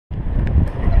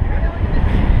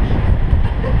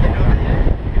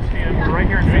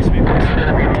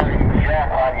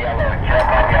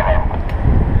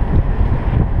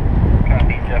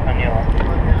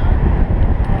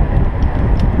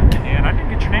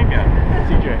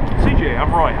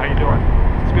I'm Roy. How you doing?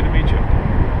 It's good to meet you.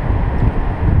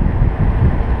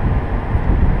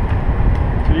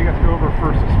 So you got to go over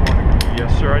first this morning?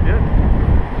 Yes, sir, I did.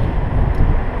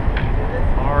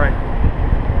 All right.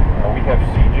 We have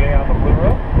CJ on the blue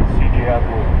road, CJ on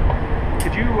blue.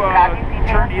 Could you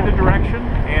turn either direction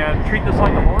and treat this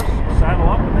like a horse, saddle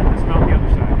up, and then dismount the other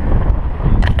side?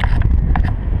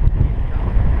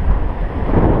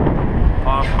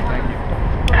 Awesome, thank you.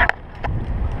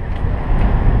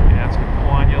 Yeah, it's going to pull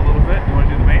on you a little bit. You want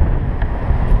to do the mane?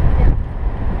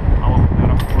 I'll open that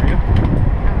up for you.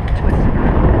 Twisted.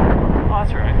 Oh,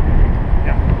 that's right.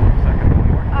 Yeah, second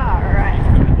more. All right.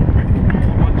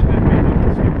 Lunge that mane up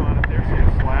and skip on it there so you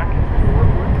have slack.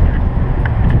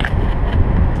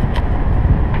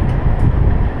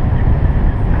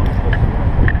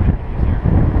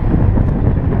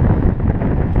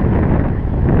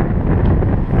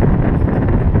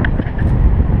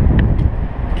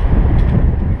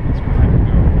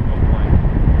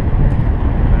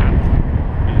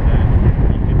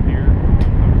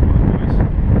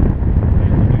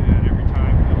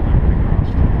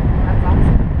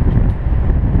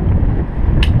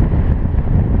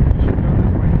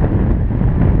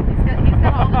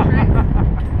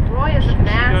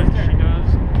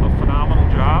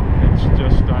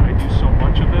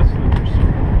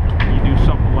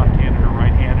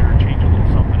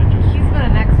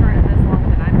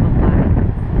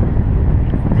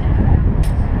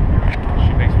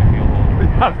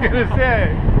 I was going to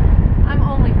say. I'm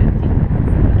only 15.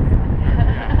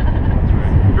 That's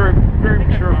right. Very, very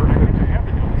mature for 15. You have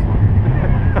been doing this long.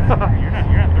 You're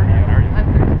not 30 yet, are you?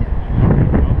 I'm 32.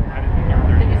 Well, I didn't think you were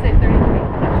 30. Did you say 33?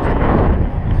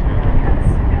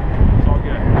 It's all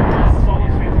good. This all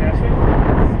looks fantastic.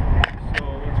 So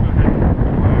let's go ahead and relax.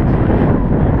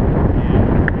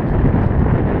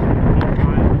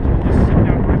 And just sit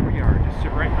down right where you are. Just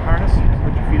sit right in the harness.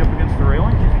 Put your feet up against the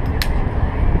railing.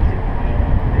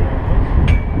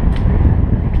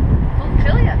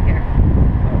 Chilly up here. A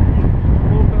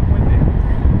little bit windy.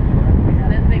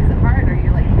 That makes it harder.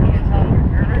 You're like, you can't tell if you're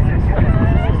nervous or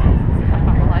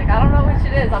something. You're like, I don't know which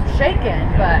it is. I'm shaking,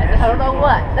 but I don't know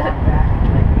what.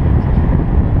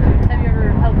 Have you ever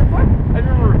held before? I've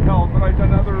never held, but I've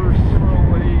done other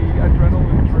similarly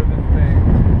adrenaline-driven things.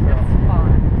 So. It's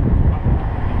fun.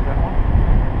 That one?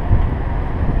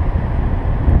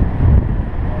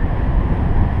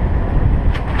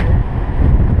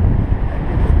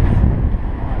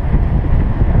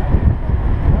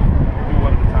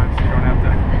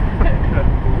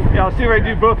 Yeah, I'll see if I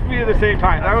do both feet at the same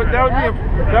time. That would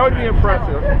be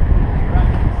impressive.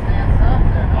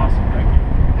 Awesome, thank you.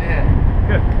 Yeah.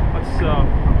 Good. Let's have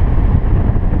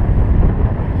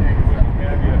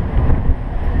you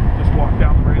just walk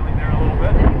down the railing there a little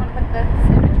bit. Then you want to put this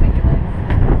in between your legs.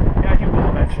 Yeah, you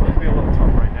will eventually. It'll be a little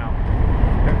tough right now.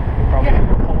 Okay.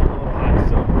 Probably pull a little hot.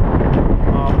 So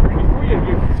before you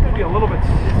get, it's going to be a little bit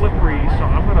slippery. So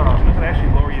I'm gonna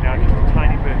actually lower you down just a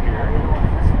tiny bit here.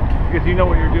 Because you know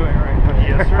what you're doing, right?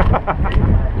 Yes, sir.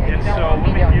 And so let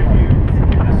me give you,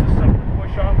 this is some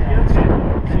push off again. So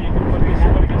you can put this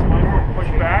foot against my foot and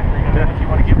push back. And then if you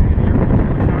want to give me your foot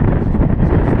push off,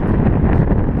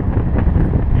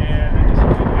 and then just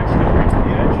do the next step right to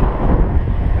the edge.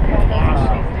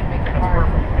 Awesome. That's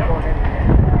perfect. Yep.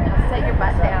 Now set your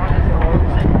butt down just a little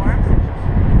bit more.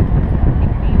 Keep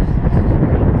your knees straight.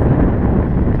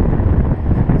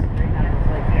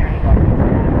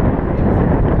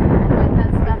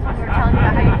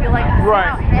 Right.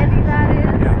 How heavy that is.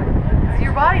 Yeah. So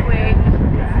your body weight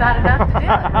is not enough to do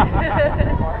it.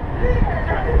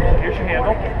 Here's your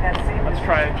handle. Let's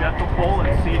try a gentle pull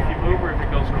and see if you move or if it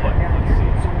goes click. Let's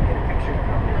see.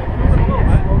 Move it a little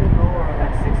bit.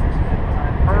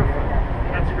 Perfect.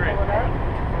 That's great.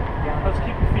 Let's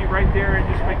keep your feet right there and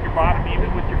just make your bottom even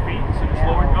with your feet. So just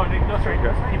lower. Oh, that's right.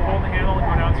 Keep holding the handle and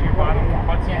go down to your bottom.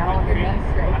 Butts even with your feet.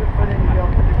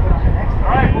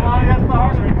 All right, well, that's the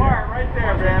hardest part right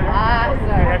there, man. Awesome.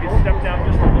 Have you step down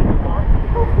just a little bit more.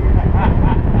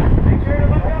 Make sure to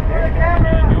look up for the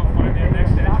camera. And go find that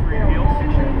next edge for your heels.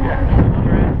 Yeah, there's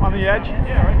another edge. On the edge?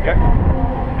 Yeah, right there.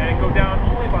 Okay. And go down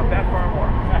only about that far more.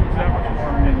 Just that much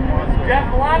more. Jeff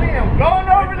Malani, I'm going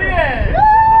over the edge.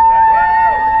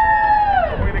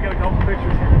 We're going to get a couple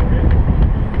pictures here.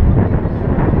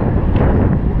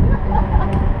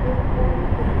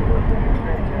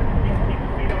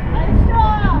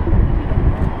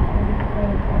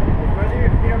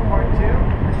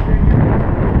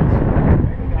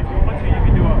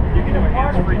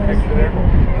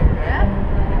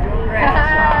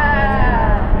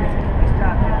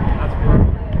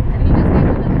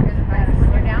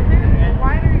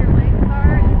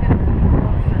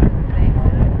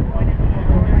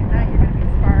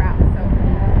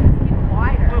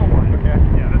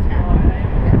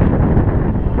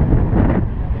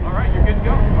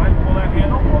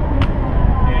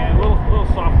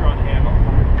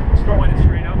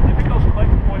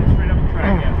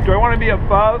 be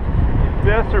above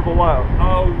this or below?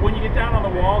 When you get down on the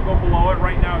wall, go below it.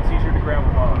 Right now, it's easier to grab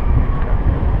above.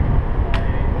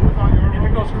 If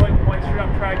it goes quite straight up,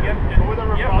 try again. And you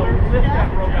have to lift that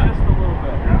rope just a little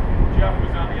bit. Jeff was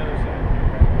on the other side.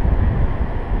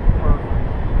 Perfect.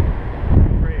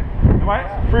 Great. Am I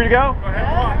free to go? Go ahead,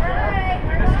 come on, Jeff.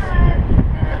 And this is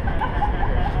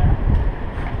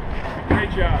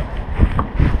great job.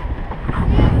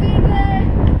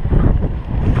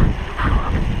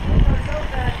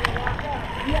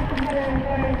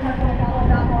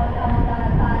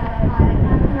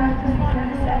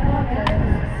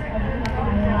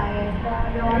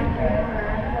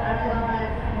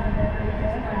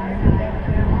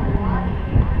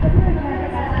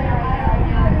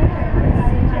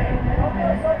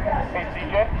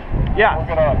 Yeah.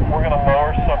 We're gonna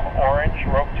lower some orange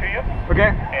rope to you. Okay.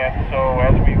 And so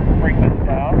as we bring this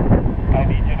down, I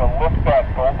need you to lift that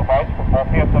gold device with both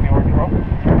hands on the orange rope.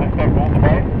 Lift that gold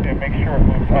device and make sure it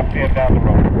moves up and down the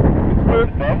rope. Once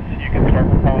it does, you can start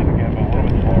pulling again, but a little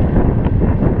bit slower.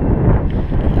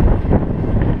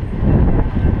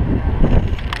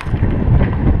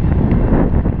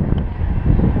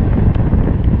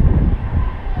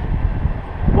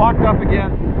 Locked up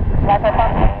again. Lock up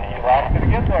on. You lost it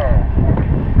again there.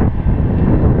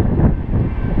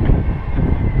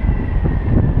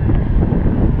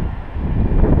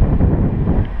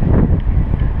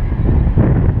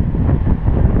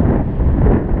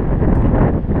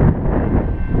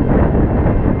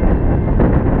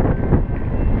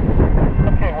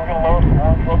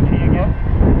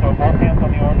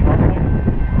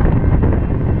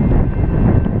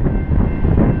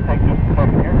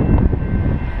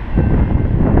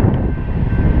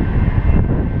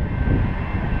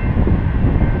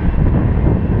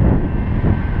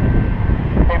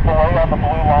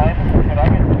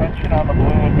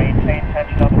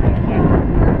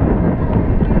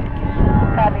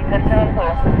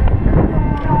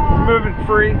 Moving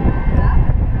free.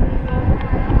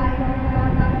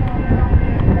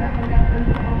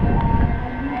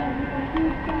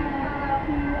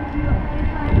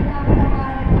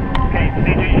 Okay,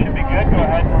 CJ, you should be good. Go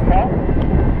ahead and pull.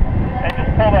 And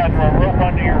just pull that rope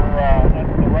under your,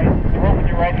 the rope in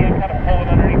your right hand, kind of pull it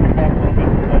underneath your butt a little bit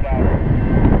and slow down.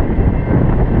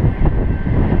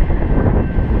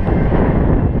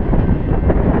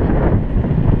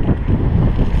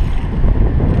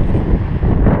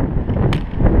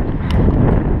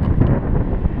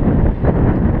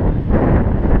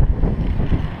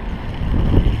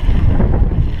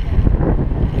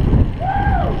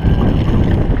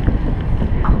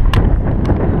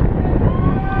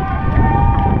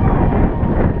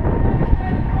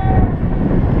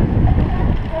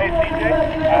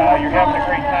 You're having a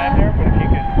great time there, but if you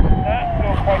could not go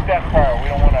quite that far, we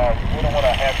don't want to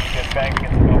have you get banged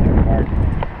against the building hard.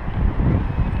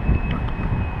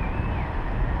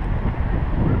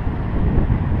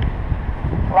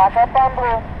 Lock up on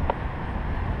blue.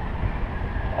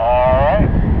 All right,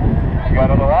 you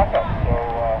got on the lock up, so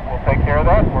we'll take care of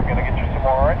that. We're going to get you some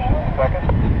more orange in a second.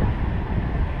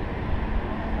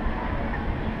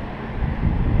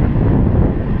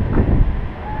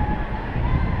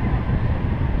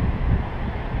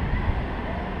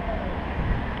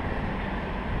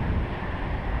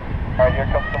 All right, here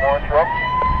comes some orange rope.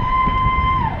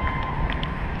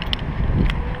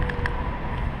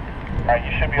 All right,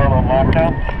 you should be able to unlock now.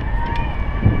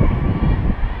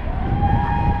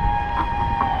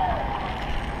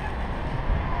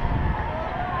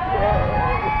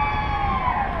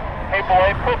 Hey boy,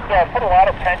 put a lot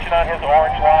of tension on his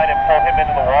orange line and pull him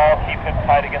into the wall. Keep him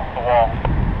tight against the wall.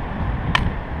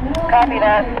 Copy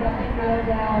that.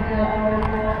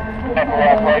 And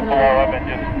walk right below him and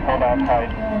just pull down tight.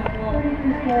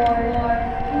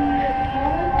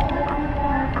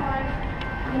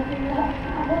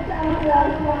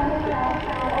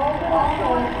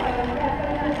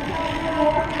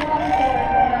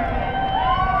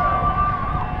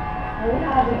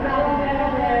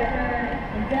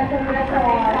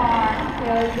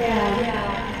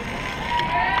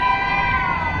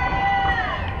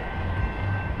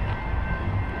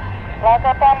 Lock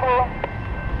up on blue.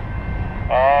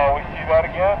 We see that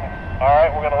again. All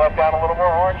right, we're going to let down a little more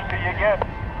orange to you again.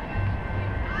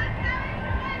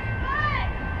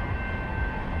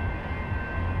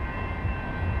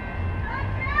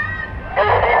 Hey,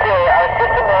 CJ, our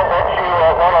system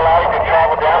won't allow you to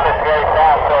travel down this very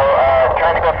fast, so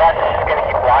trying to go fast is just going to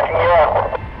keep blocking you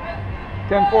up.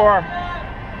 10-4.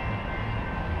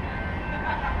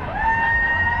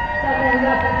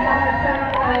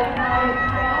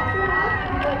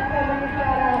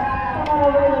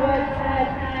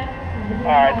 All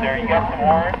right, there, you got some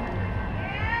orange.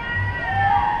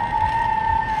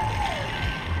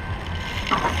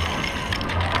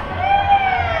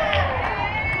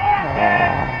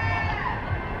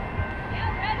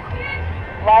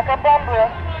 Lock up on blue.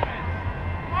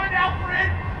 Come on,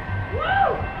 Alfred!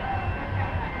 Woo!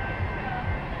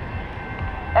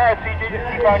 Alright, CJ, just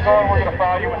keep on going. We're going to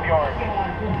follow you with the orange.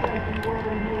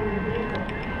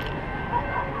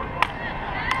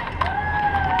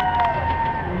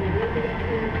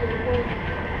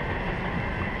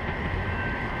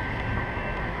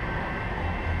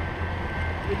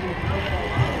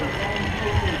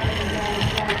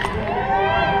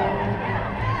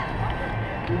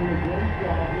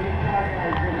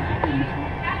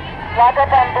 Lock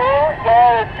up on blue.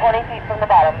 Yellow is 20 feet from the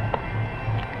bottom.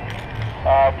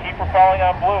 Keep propelling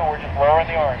on blue. We're just lowering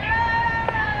the orange.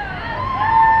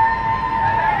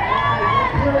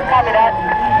 Copy that.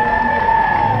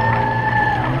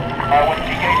 When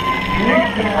TJ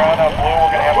gets to the ground on blue,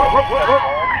 we're going to have to reset the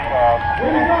orange.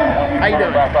 How you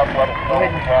doing? Back up, let us know.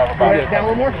 Go ahead, down a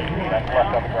little more. That's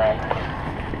left on the ground.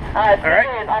 All right.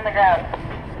 Is on the ground.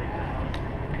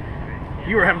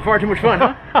 You were having far too much fun,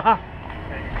 huh?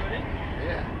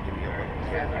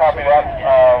 Copy that.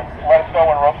 Let us know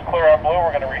when rope's clear on blue.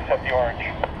 We're going to reset the orange.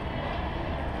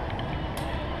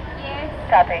 Yes.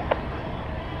 Copy.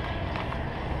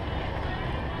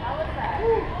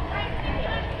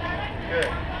 Good.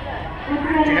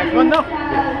 Did you have fun though?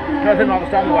 Nothing all the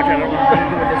time to watch. I don't know what to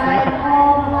do with this thing.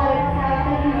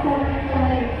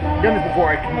 Done this before,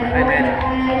 I imagine.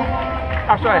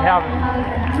 Actually, I haven't.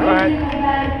 Alright.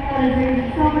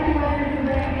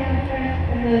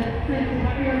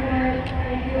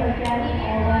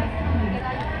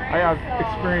 I have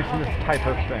experience in this type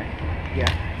of thing.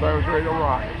 Yeah. So I was ready to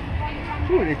rock.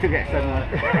 Ooh, they took that suddenly.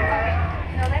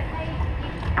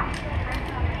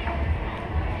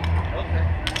 Okay.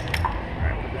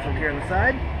 Alright, put this over here on the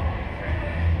side.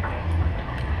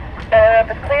 Up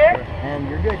is clear. And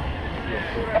you're good.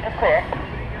 Up is clear.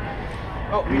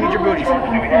 Oh, you need your booties. Do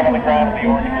we have on the ground the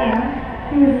orange blue?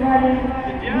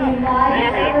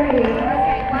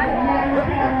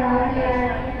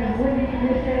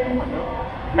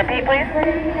 Repeat, please.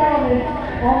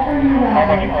 How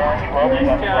much orange rope is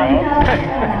on the ground?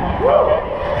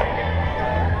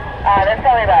 There's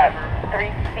probably about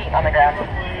 3 feet on the ground.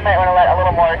 You might want to let a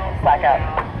little more slack out.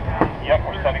 Yep,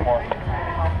 we're sending more.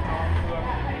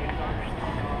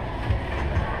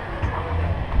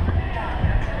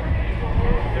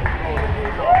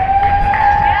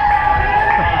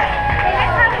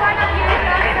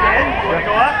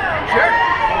 Go up? Sure.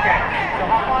 Okay. So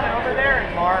hop on over there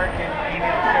and Mark and Amy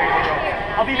will show you the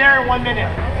ropes. I'll be there in 1 minute.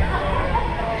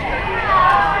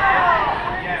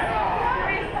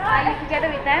 Are you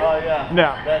together with them? Oh, yeah.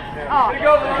 No. That's him. Oh. There you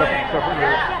go, Lily. Separate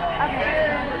groups.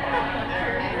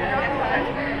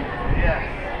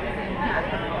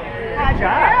 Good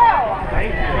job.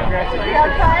 Thank you. Congratulations. You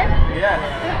have time? Yes.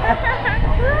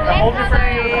 A whole different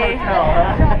view of the hotel,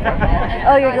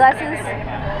 huh? Oh, your glasses?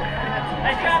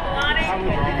 You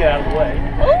get out of the way.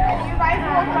 You guys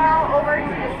will borrow over to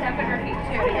the photography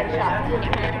too to get shots.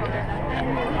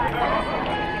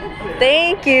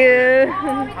 Thank you.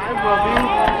 Hi, Bubby.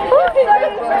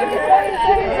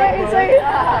 Sorry.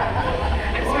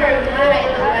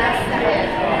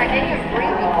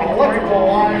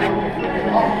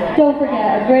 Don't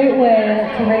forget, a great way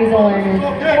to raise awareness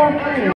for free.